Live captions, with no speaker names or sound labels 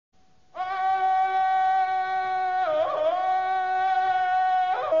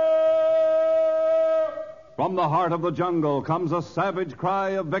From the heart of the jungle comes a savage cry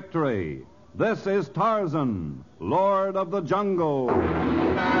of victory. This is Tarzan, Lord of the Jungle.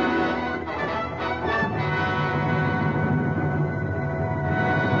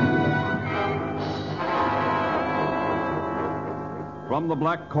 From the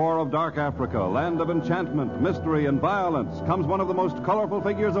black core of dark Africa, land of enchantment, mystery, and violence, comes one of the most colorful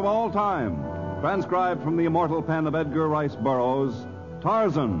figures of all time. Transcribed from the immortal pen of Edgar Rice Burroughs,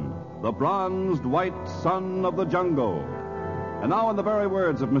 Tarzan, the bronzed white son of the jungle. And now, in the very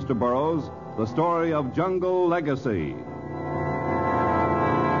words of Mr. Burroughs, the story of Jungle Legacy.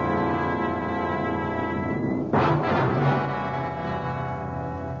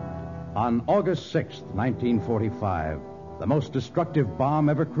 On August 6th, 1945, the most destructive bomb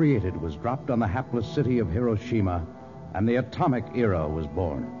ever created was dropped on the hapless city of Hiroshima, and the atomic era was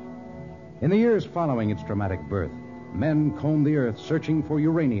born. In the years following its dramatic birth, men combed the earth searching for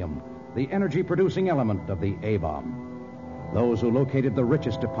uranium, the energy-producing element of the A-bomb. Those who located the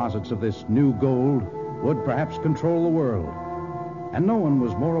richest deposits of this new gold would perhaps control the world. And no one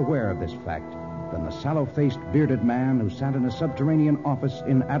was more aware of this fact than the sallow-faced, bearded man who sat in a subterranean office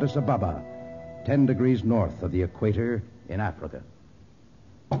in Addis Ababa, 10 degrees north of the equator in Africa.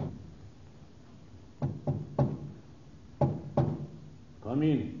 Come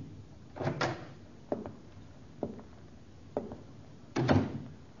in.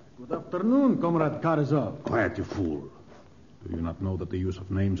 Good afternoon, Comrade Karzov. Quiet, you fool. Do you not know that the use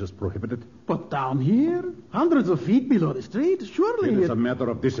of names is prohibited? But down here, hundreds of feet below the street, surely... It is a matter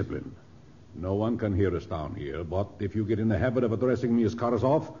of discipline. No one can hear us down here, but if you get in the habit of addressing me as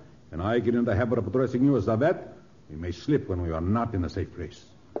Karzov, and I get in the habit of addressing you as Zavet, we may slip when we are not in a safe place.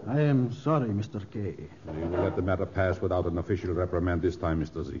 I am sorry, Mr. K. You will let the matter pass without an official reprimand this time,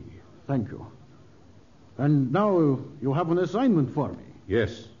 Mr. Z. Thank you. And now you have an assignment for me.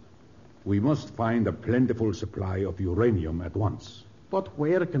 Yes. We must find a plentiful supply of uranium at once. But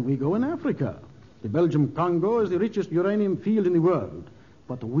where can we go in Africa? The Belgian Congo is the richest uranium field in the world,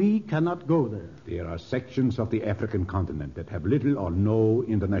 but we cannot go there. There are sections of the African continent that have little or no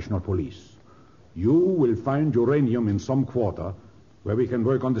international police. You will find uranium in some quarter where we can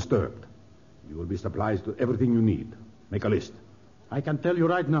work undisturbed. You will be supplied to everything you need. Make a list. I can tell you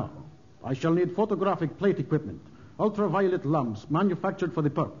right now, I shall need photographic plate equipment, ultraviolet lamps manufactured for the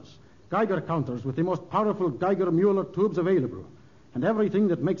purpose, Geiger counters with the most powerful Geiger-Mueller tubes available, and everything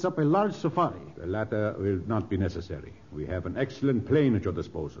that makes up a large safari. The latter will not be necessary. We have an excellent plane at your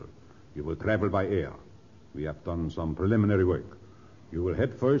disposal. You will travel by air. We have done some preliminary work. You will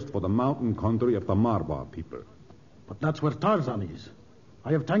head first for the mountain country of the Marbar people. But that's where Tarzan is.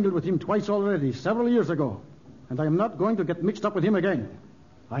 I have tangled with him twice already, several years ago, and I am not going to get mixed up with him again.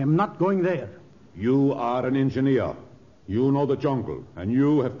 I am not going there. You are an engineer. You know the jungle, and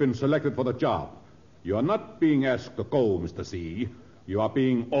you have been selected for the job. You are not being asked to go, Mr. C. You are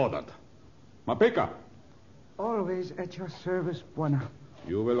being ordered. Mapeka. Always at your service, Buona.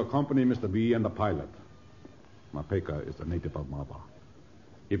 You will accompany Mr. B and the pilot. Mapeka is a native of Marbar.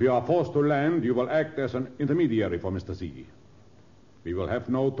 If you are forced to land, you will act as an intermediary for Mr. Z. We will have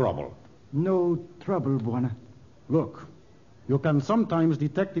no trouble. No trouble, Buona. Look, you can sometimes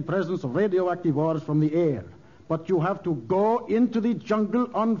detect the presence of radioactive ores from the air, but you have to go into the jungle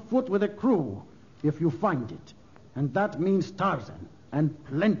on foot with a crew if you find it. And that means Tarzan and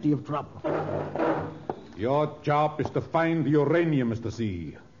plenty of trouble. Your job is to find the uranium, Mr.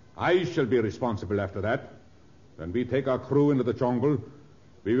 Z. I shall be responsible after that. When we take our crew into the jungle,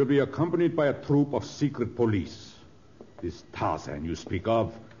 we will be accompanied by a troop of secret police. This Tarzan you speak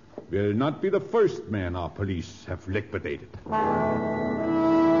of will not be the first man our police have liquidated.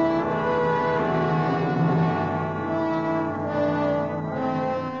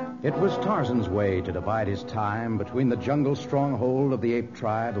 It was Tarzan's way to divide his time between the jungle stronghold of the ape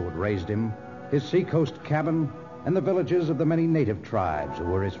tribe who had raised him, his seacoast cabin, and the villages of the many native tribes who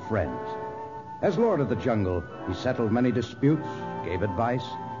were his friends. As Lord of the Jungle, he settled many disputes, gave advice,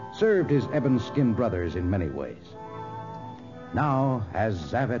 served his ebon-skinned brothers in many ways. Now, as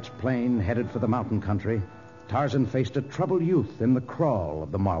Zavet's plane headed for the mountain country, Tarzan faced a troubled youth in the kraal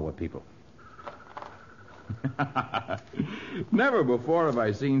of the Marwa people. Never before have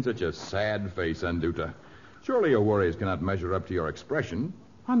I seen such a sad face, Anduta. Surely your worries cannot measure up to your expression.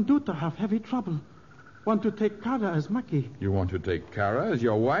 Anduta have heavy trouble. Want to take Kara as Maki. You want to take Kara as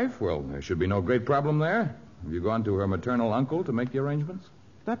your wife? Well, there should be no great problem there. Have you gone to her maternal uncle to make the arrangements?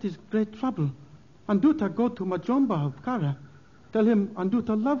 That is great trouble. Anduta go to Majomba of Kara. Tell him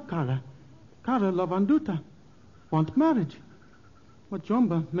Anduta love Kara. Kara love Anduta. Want marriage.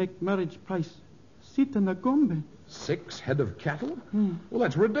 Majomba make marriage price Sita Nagombe. 6 head of cattle? Well,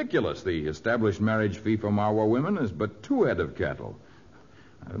 that's ridiculous. The established marriage fee for Marwa women is but 2 head of cattle.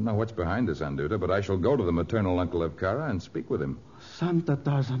 I don't know what's behind this, Anduta, but I shall go to the maternal uncle of Kara and speak with him. Santa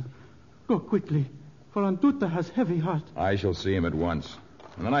Tarzan. Go quickly, for Anduta has heavy heart. I shall see him at once.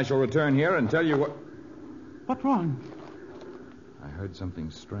 And then I shall return here and tell you what... What wrong? I heard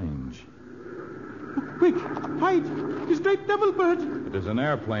something strange. Quick, hide! His great devil bird! It is an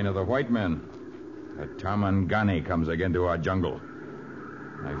airplane of the white men. The Tarmangani comes again to our jungle.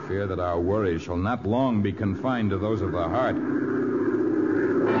 I fear that our worries shall not long be confined to those of the heart.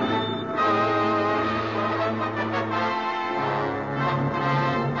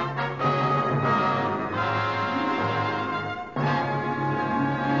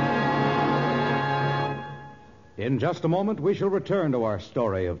 In just a moment, we shall return to our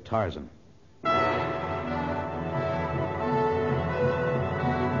story of Tarzan.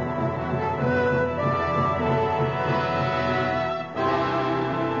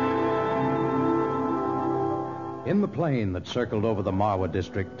 In the plane that circled over the Marwa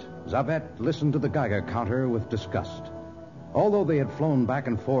district, Zabet listened to the Geiger counter with disgust. Although they had flown back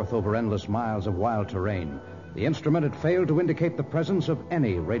and forth over endless miles of wild terrain, the instrument had failed to indicate the presence of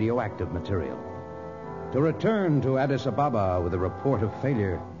any radioactive material. To return to Addis Ababa with a report of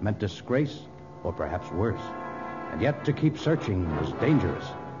failure meant disgrace, or perhaps worse. And yet to keep searching was dangerous.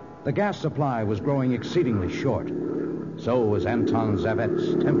 The gas supply was growing exceedingly short. So was Anton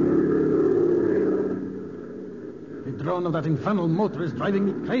Zabet's temper. The drone of that infernal motor is driving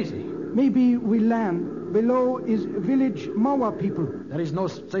me crazy. Maybe we land. Below is village Mawa people. There is no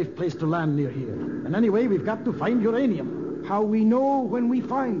safe place to land near here. And anyway, we've got to find uranium. How we know when we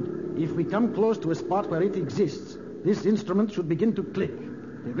find? If we come close to a spot where it exists, this instrument should begin to click.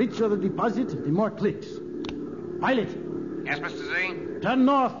 The richer the deposit, the more clicks. Pilot. Yes, Mr. Z? Turn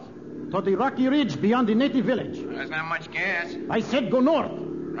north to the rocky ridge beyond the native village. There's not much gas. I said go north.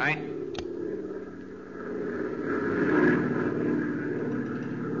 Right.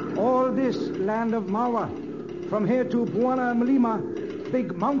 All this land of Mawa. From here to Buana Malima,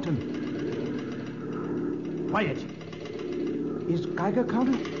 big mountain. Quiet. Is Geiger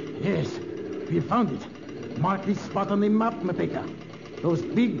counter? Yes, we found it. Mark this spot on the map, Mapeka. Those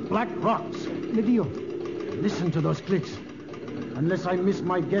big black rocks. Medio. Listen to those clicks. Unless I miss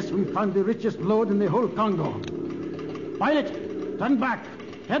my guess, we found the richest lode in the whole Congo. Pilot, turn back.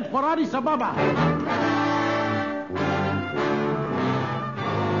 Head for Addis Ababa.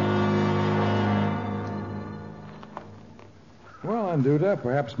 Well, Anduta,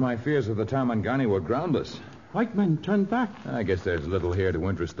 perhaps my fears of the Tarmangani were groundless. White men turn back. I guess there's little here to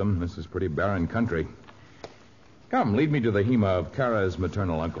interest them. This is pretty barren country. Come, lead me to the Hema of Kara's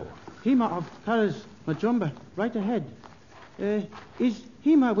maternal uncle. Hema of Kara's Majumba, right ahead. Is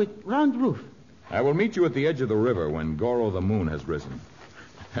Hema with round roof? I will meet you at the edge of the river when Goro the moon has risen.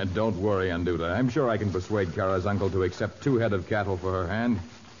 And don't worry, Anduta. I'm sure I can persuade Kara's uncle to accept 2 head of cattle for her hand.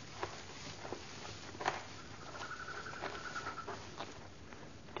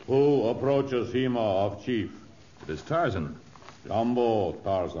 Who approaches Hema of Chief? It is Tarzan. Jumbo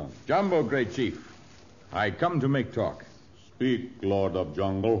Tarzan. Jumbo, great chief. I come to make talk. Speak, Lord of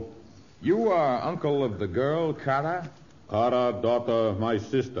Jungle. You are uncle of the girl, Kara? Kara, daughter, my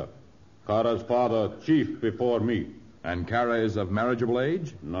sister. Kara's father, chief before me. And Kara is of marriageable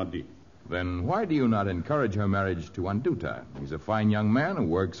age? Nadi. Then why do you not encourage her marriage to Anduta? He's a fine young man who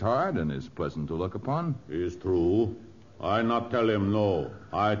works hard and is pleasant to look upon. Is true. I not tell him no.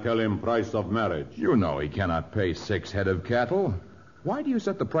 I tell him price of marriage. You know he cannot pay 6 head of cattle. Why do you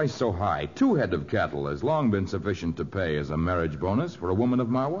set the price so high? 2 head of cattle has long been sufficient to pay as a marriage bonus for a woman of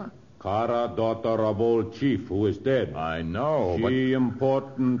Marwa. Kara, daughter of old chief who is dead. I know, She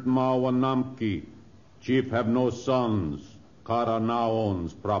important Marwa Namki. Chief have no sons. Kara now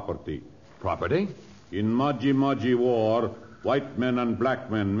owns property. Property? In Maji war, white men and black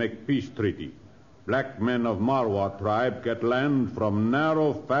men make peace treaty. Black men of Marwa tribe get land from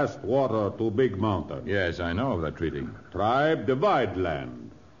narrow, fast water to big mountain. Yes, I know of that treaty. Tribe divide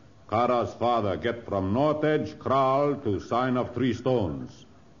land. Kara's father get from north edge kraal to sign of 3 stones.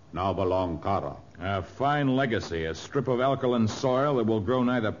 Now belong Kara. A fine legacy, a strip of alkaline soil that will grow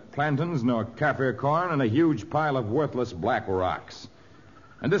neither plantains nor Kaffir corn and a huge pile of worthless black rocks.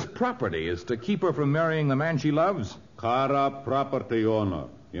 And this property is to keep her from marrying the man she loves? Kara property owner,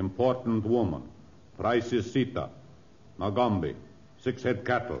 important woman. Price is Sita. Nagombe, 6 head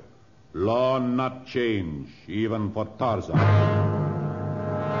cattle. Law not change, even for Tarzan.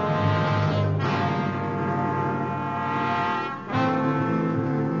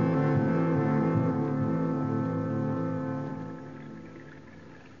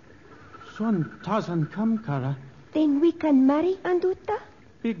 Son Tarzan come, Kara. Then we can marry Anduta?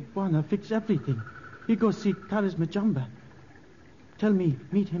 Big Bwana fix everything. He go see Kara's Majamba. Tell me,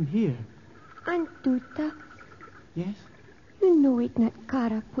 meet him here. Anduta, Yes? you know it not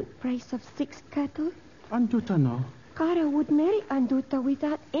Kara put price of 6 cattle? Anduta no. Kara would marry Anduta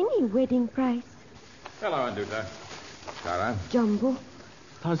without any wedding price. Hello, Anduta. Kara? Jumbo,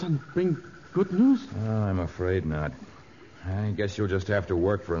 Tarzan bring good news? Oh, I'm afraid not. I guess you'll just have to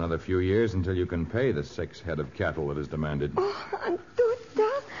work for another few years until you can pay the 6 head of cattle that is demanded. oh,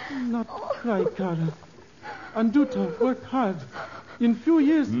 Anduta. Not cry, Kara. Anduta work hard. In few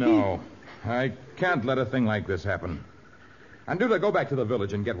years... No, I can't let a thing like this happen. Anduta, go back to the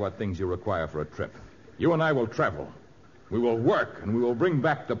village and get what things you require for a trip. You and I will travel. We will work, and we will bring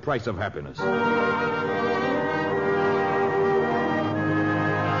back the price of happiness.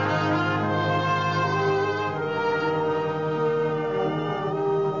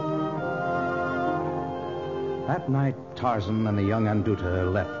 That night, Tarzan and the young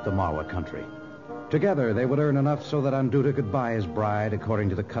Anduta left the Marwa country. Together, they would earn enough so that Anduta could buy his bride according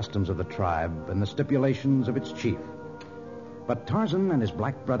to the customs of the tribe and the stipulations of its chief. But Tarzan and his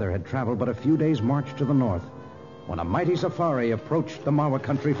black brother had traveled but a few days' march to the north when a mighty safari approached the Marwa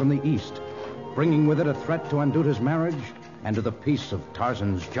country from the east, bringing with it a threat to Anduta's marriage and to the peace of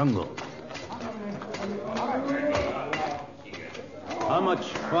Tarzan's jungle. How much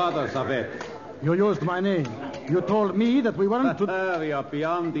farther, Savet? You used my name. You told me that we weren't to... We are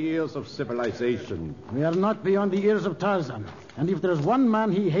beyond the ears of civilization. We are not beyond the ears of Tarzan. And if there's one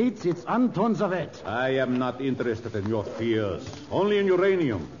man he hates, it's Anton Zavet. I am not interested in your fears. Only in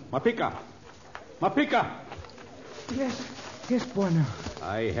uranium. Mapika! Mapika! Yes, Bwana.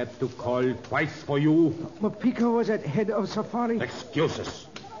 I had to call twice for you. Mapika was at head of safari. Excuses.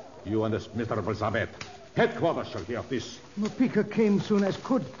 You and this miserable Zabet. Headquarters shall hear of this. Mapika came soon as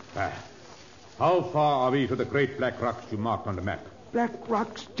could. How far are we to the great black rocks you marked on the map? Black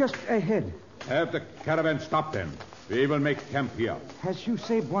rocks just ahead. Have the caravan stop then. We will make camp here. As you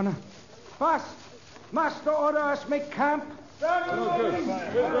say, Bwana. Boss, master order us make camp. Unloading.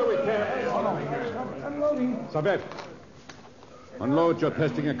 Zabet, unload your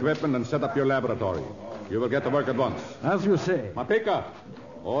testing equipment and set up your laboratory. You will get to work at once. As you say. Mapika,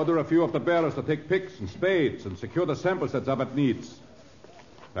 order a few of the bearers to take picks and spades and secure the samples that Zabet needs.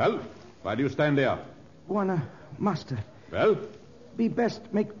 Well, why do you stand there? Bwana, master. Well? Be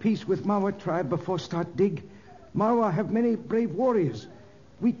best make peace with Marwa tribe before start dig. Marwa have many brave warriors.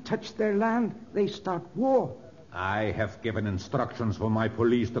 We touch their land, they start war. I have given instructions for my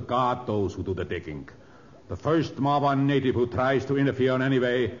police to guard those who do the digging. The first Marwa native who tries to interfere in any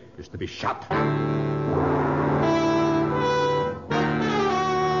way is to be shot.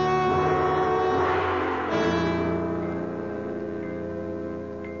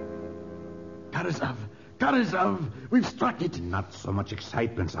 Karazav, we've struck it. Not so much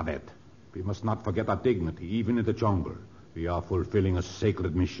excitement, Savet. We must not forget our dignity, even in the jungle. We are fulfilling a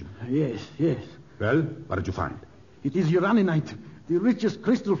sacred mission. Yes. Well, what did you find? It is uraninite, the richest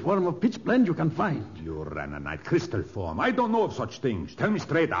crystal form of pitch blende you can find. Uraninite crystal form. I don't know of such things. Tell me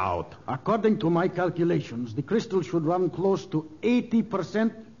straight out. According to my calculations, the crystal should run close to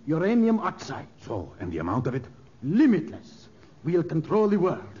 80% uranium oxide. So, and the amount of it? Limitless. We'll control the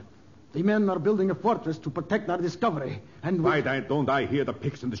world. The men are building a fortress to protect our discovery, and Why don't I hear the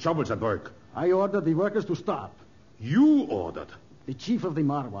picks and the shovels at work? I ordered the workers to stop. You ordered? The chief of the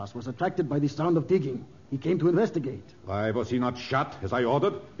Marwas was attracted by the sound of digging. He came to investigate. Why was he not shot, as I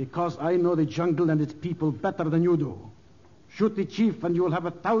ordered? Because I know the jungle and its people better than you do. Shoot the chief and you will have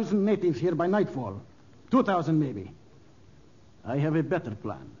 1,000 natives here by nightfall. 2,000 maybe. I have a better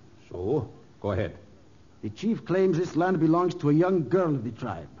plan. So, go ahead. The chief claims this land belongs to a young girl of the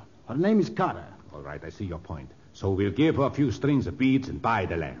tribe. Her name is Kara. All right, I see your point. So we'll give her a few strings of beads and buy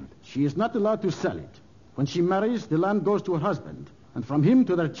the land. She is not allowed to sell it. When she marries, the land goes to her husband, and from him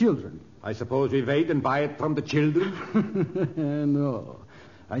to their children. I suppose we wait and buy it from the children? No.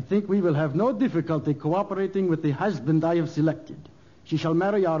 I think we will have no difficulty cooperating with the husband I have selected. She shall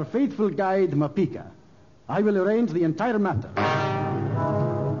marry our faithful guide, Mapika. I will arrange the entire matter.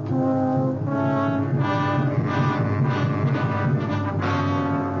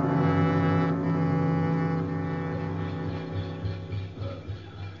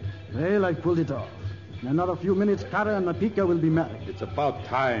 Well, I pulled it off. In another few minutes, Kara and Mapika will be married. It's about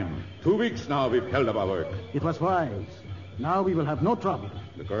time. 2 weeks now we've held up our work. It was wise. Now we will have no trouble.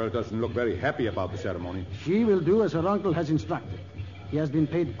 The girl doesn't look very happy about the ceremony. She will do as her uncle has instructed. He has been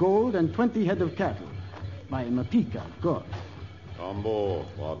paid gold and 20 head of cattle. By Mapika, of course. Tambo,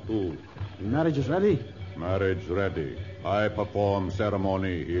 Watu. The marriage is ready? Marriage ready. I perform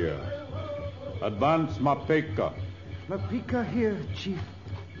ceremony here. Advance Mapeka. Mapika here, Chief.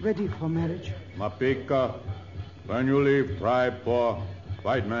 Ready for marriage. Mapeka, when you leave tribe for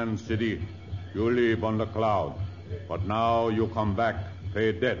White Man City, you leave on the cloud. But now you come back,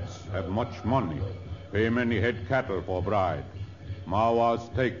 pay debts, have much money, pay many head cattle for bride.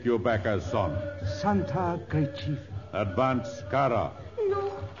 Mawas take you back as son. Santa, great chief. Advance Kara.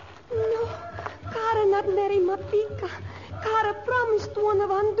 No. Kara not marry Mapika. Kara promised one of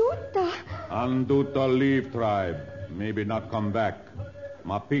Anduta. Anduta leave tribe, maybe not come back.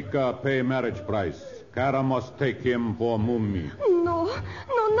 Mapika pay marriage price. Kara must take him for Mummy. No,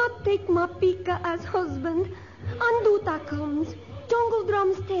 not take Mapika as husband. Anduta comes. Jungle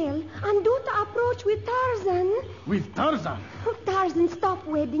drum's tail. Anduta approach with Tarzan. With Tarzan? Tarzan stop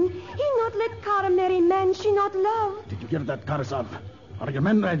wedding. He not let Kara marry man she not love. Did you hear that, Tarzan? Are your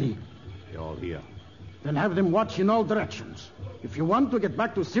men ready? They're all here. Then have them watch in all directions. If you want to get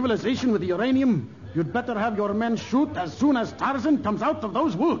back to civilization with the uranium, you'd better have your men shoot as soon as Tarzan comes out of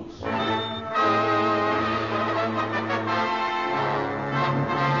those woods.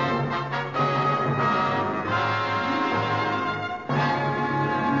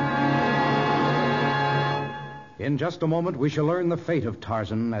 In just a moment, we shall learn the fate of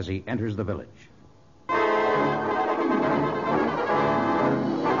Tarzan as he enters the village.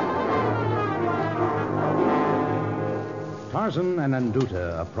 Tarzan and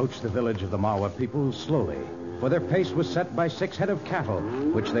Anduta approached the village of the Mawa people slowly, for their pace was set by 6 head of cattle,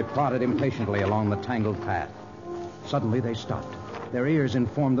 which they prodded impatiently along the tangled path. Suddenly they stopped. Their ears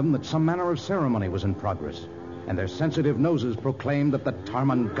informed them that some manner of ceremony was in progress, and their sensitive noses proclaimed that the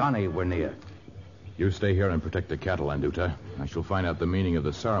Tarmangani were near. You stay here and protect the cattle, Anduta. I shall find out the meaning of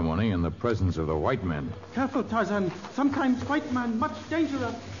the ceremony in the presence of the white men. Careful, Tarzan. Sometimes white man much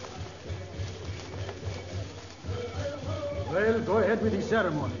dangerous. Well, go ahead with the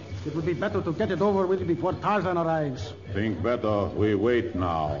ceremony. It would be better to get it over with before Tarzan arrives. Think better we wait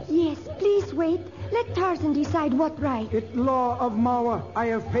now. Yes, please wait. Let Tarzan decide what right. It law of Mawa. I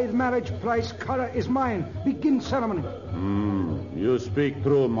have paid marriage price. Kara is mine. Begin ceremony. You speak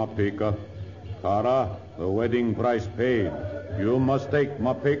true, Mapika. Kara, the wedding price paid. You must take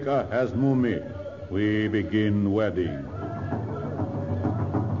Mapika as Mummy. We begin wedding.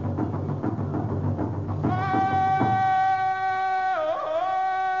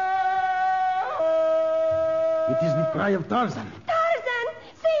 It is the cry of Tarzan. Tarzan,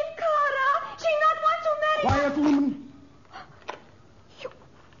 save Kara. She not want to marry. Quiet, woman.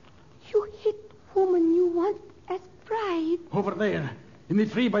 You hit woman you want as bride. Over there, in the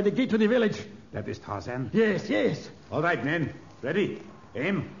tree by the gate to the village. That is Tarzan? Yes. All right, men. Ready?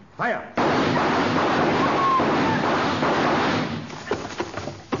 Aim. Fire.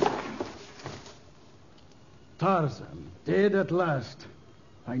 Tarzan, dead at last.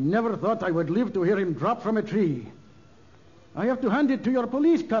 I never thought I would live to hear him drop from a tree. I have to hand it to your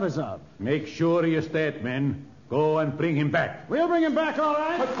police, Karazab. Make sure he is dead, men. Go and bring him back. We'll bring him back, all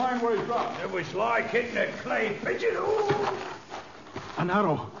right? Let's find where he's dropped. It was like hitting a clay pigeon. An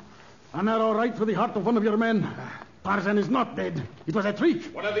arrow right through the heart of one of your men. Tarzan is not dead. It was a trick.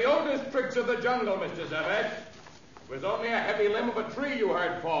 One of the oldest tricks of the jungle, Mr. Zabet. It was only a heavy limb of a tree you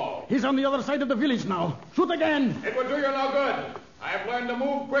heard fall. He's on the other side of the village now. Shoot again. It would do you no good. I have learned to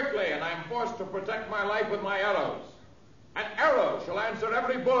move quickly, and I am forced to protect my life with my arrows. An arrow shall answer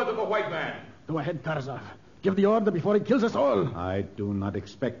every bullet of a white man. Go ahead, Karazab. Give the order before he kills us all. I do not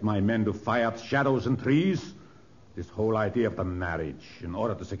expect my men to fire at shadows and trees. This whole idea of the marriage in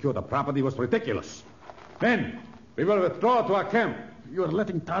order to secure the property was ridiculous. Men, we will withdraw to our camp. You are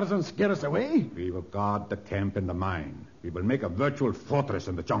letting Tarzan scare us away? We will guard the camp and the mine. We will make a virtual fortress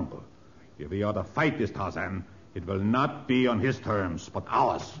in the jungle. If we are to fight this Tarzan, it will not be on his terms, but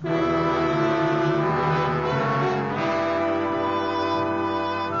ours.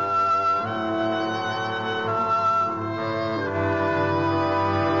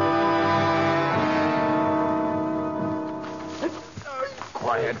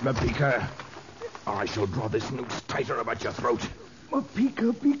 Quiet, Mapika, or I shall draw this noose tighter about your throat.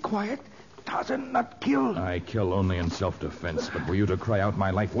 Mapika, be quiet. Tarzan not kill. I kill only in self-defense, but were you to cry out,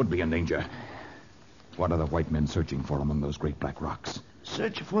 my life would be in danger. What are the white men searching for among those great black rocks?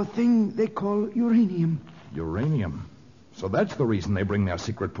 Search for a thing they call uranium. Uranium? So that's the reason they bring their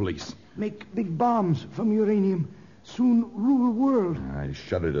secret police. Make big bombs from uranium. Soon rule world. I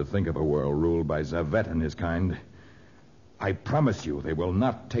shudder to think of a world ruled by Zavet and his kind. I promise you they will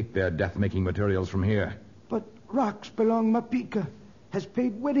not take their death-making materials from here. But rocks belong Mapika. Has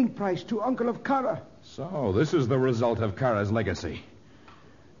paid wedding price to uncle of Kara. So this is the result of Kara's legacy.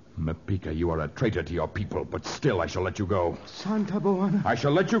 Mapika, you are a traitor to your people, but still I shall let you go. Santa Bwana. I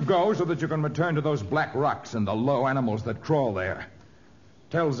shall let you go so that you can return to those black rocks and the low animals that crawl there.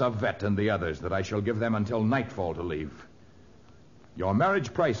 Tell Zavet and the others that I shall give them until nightfall to leave. Your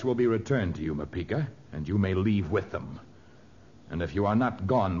marriage price will be returned to you, Mapika, and you may leave with them. And if you are not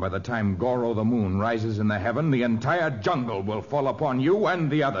gone by the time Goro the moon rises in the heaven, the entire jungle will fall upon you and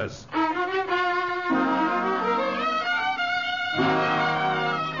the others.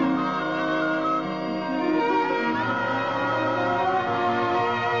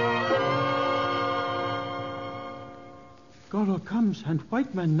 Goro comes, and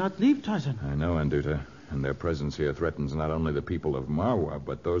white men not leave Tarzan. I know, Anduta. And their presence here threatens not only the people of Marwa,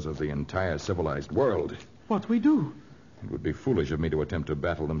 but those of the entire civilized world. What we do? It would be foolish of me to attempt to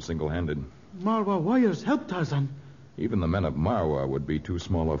battle them single-handed. Marwa warriors help Tarzan. Even the men of Marwa would be too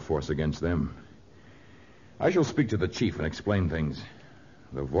small a force against them. I shall speak to the chief and explain things.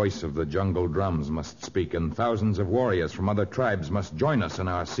 The voice of the jungle drums must speak, and thousands of warriors from other tribes must join us in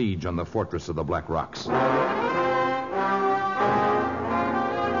our siege on the fortress of the Black Rocks.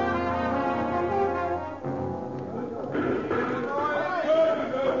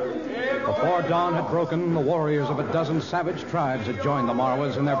 Before dawn had broken, the warriors of a dozen savage tribes had joined the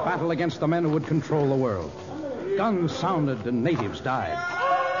Marwas in their battle against the men who would control the world. Guns sounded and natives died.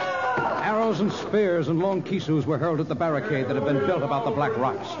 Arrows and spears and long kisus were hurled at the barricade that had been built about the Black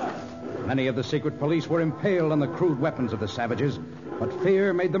Rocks. Many of the secret police were impaled on the crude weapons of the savages, but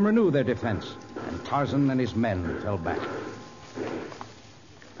fear made them renew their defense, and Tarzan and his men fell back.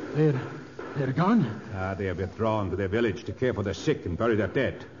 They're gone? They have withdrawn to their village to care for the sick and bury their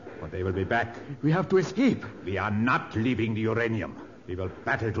dead. But they will be back. We have to escape. We are not leaving the uranium. We will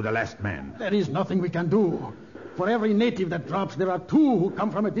battle to the last man. There is nothing we can do. For every native that drops, there are two who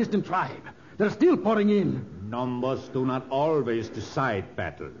come from a distant tribe. They're still pouring in. Numbers do not always decide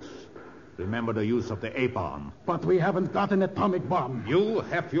battles. Remember the use of the A-bomb. But we haven't got an atomic bomb. You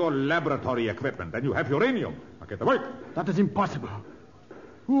have your laboratory equipment, and you have uranium. Now get to work. That is impossible.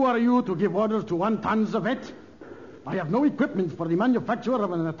 Who are you to give orders to 1 ton of it? I have no equipment for the manufacture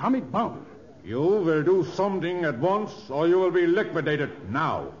of an atomic bomb. You will do something at once, or you will be liquidated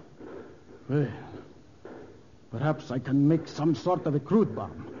now. Well, perhaps I can make some sort of a crude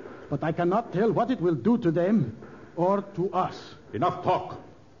bomb, but I cannot tell what it will do to them or to us. Enough talk.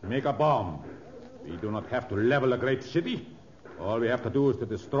 Make a bomb. We do not have to level a great city. All we have to do is to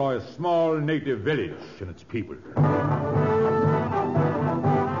destroy a small native village and its people.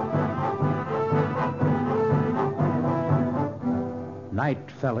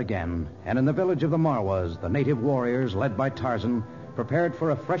 Night fell again, and in the village of the Marwas, the native warriors, led by Tarzan, prepared for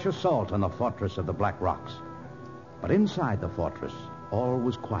a fresh assault on the fortress of the Black Rocks. But inside the fortress, all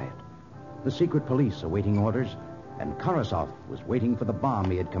was quiet. The secret police awaiting orders, and Karasov was waiting for the bomb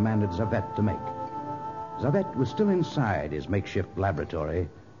he had commanded Zavet to make. Zavet was still inside his makeshift laboratory,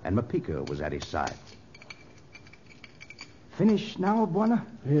 and Mapika was at his side. Finished now, Bwana?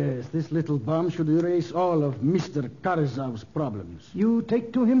 Yes, this little bomb should erase all of Mr. Karasov's problems. You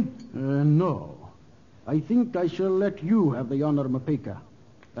take to him? No. I think I shall let you have the honor, Mapika.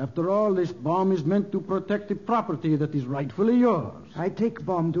 After all, this bomb is meant to protect the property that is rightfully yours. I take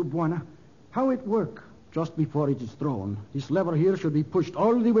bomb to Bwana. How it work? Just before it is thrown, this lever here should be pushed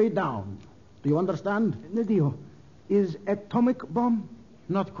all the way down. Do you understand? Nidio, is atomic bomb?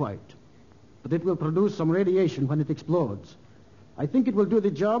 Not quite. But it will produce some radiation when it explodes. I think it will do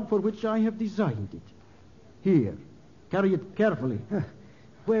the job for which I have designed it. Here, carry it carefully.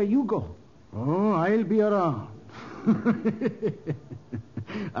 Where you go? Oh, I'll be around.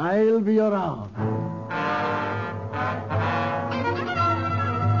 I'll be around.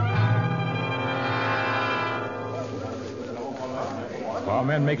 If our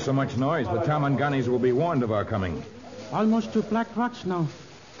men make so much noise, the Tamanganis will be warned of our coming. Almost to Black Rocks now.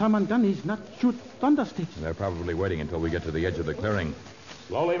 Tamanganis not shoot thundersticks. They're probably waiting until we get to the edge of the clearing.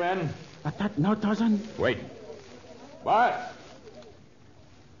 Slowly, men. Attack now, Tarzan. Wait. What?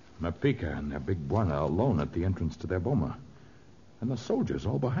 Mapika and their big Bwana alone at the entrance to their boma. And the soldiers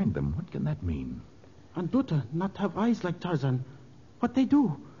all behind them. What can that mean? Anduta not have eyes like Tarzan. What they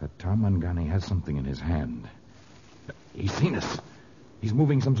do? That Tarmangani has something in his hand. He's seen us. He's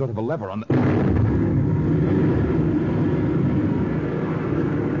moving some sort of a lever on the...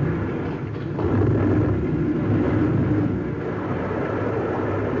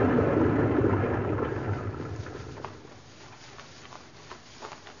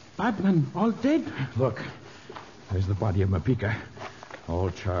 Badman, all dead? Look, there's the body of Mapika, all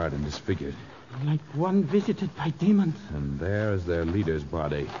charred and disfigured. Like one visited by demons. And there's their leader's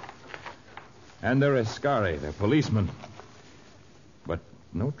body. And their Escari, their policeman. But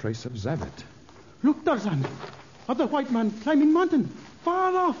no trace of Zavit. Look, Tarzan. Other white man climbing mountain.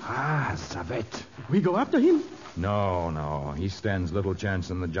 Far off. Ah, Zavit. We go after him. No. He stands little chance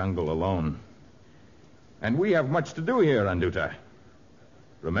in the jungle alone. And we have much to do here, Anduta.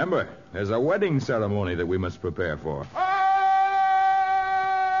 Remember, there's a wedding ceremony that we must prepare for.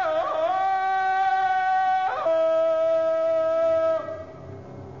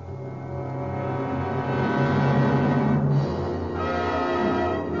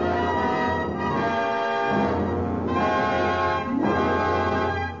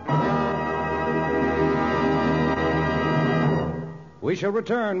 We shall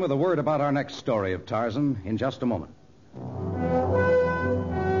return with a word about our next story of Tarzan in just a moment.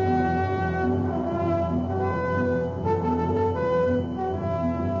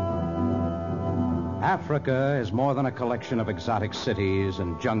 Africa is more than a collection of exotic cities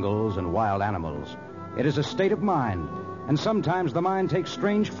and jungles and wild animals. It is a state of mind, and sometimes the mind takes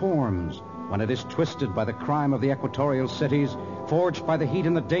strange forms when it is twisted by the crime of the equatorial cities, forged by the heat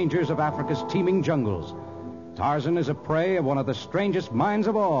and the dangers of Africa's teeming jungles. Tarzan is a prey of one of the strangest minds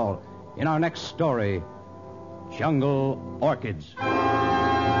of all in our next story, Jungle Orchids.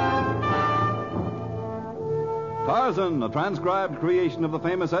 Tarzan, a transcribed creation of the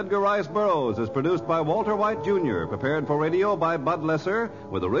famous Edgar Rice Burroughs, is produced by Walter White, Jr., prepared for radio by Bud Lesser,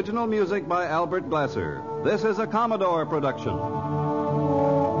 with original music by Albert Glasser. This is a Commodore production.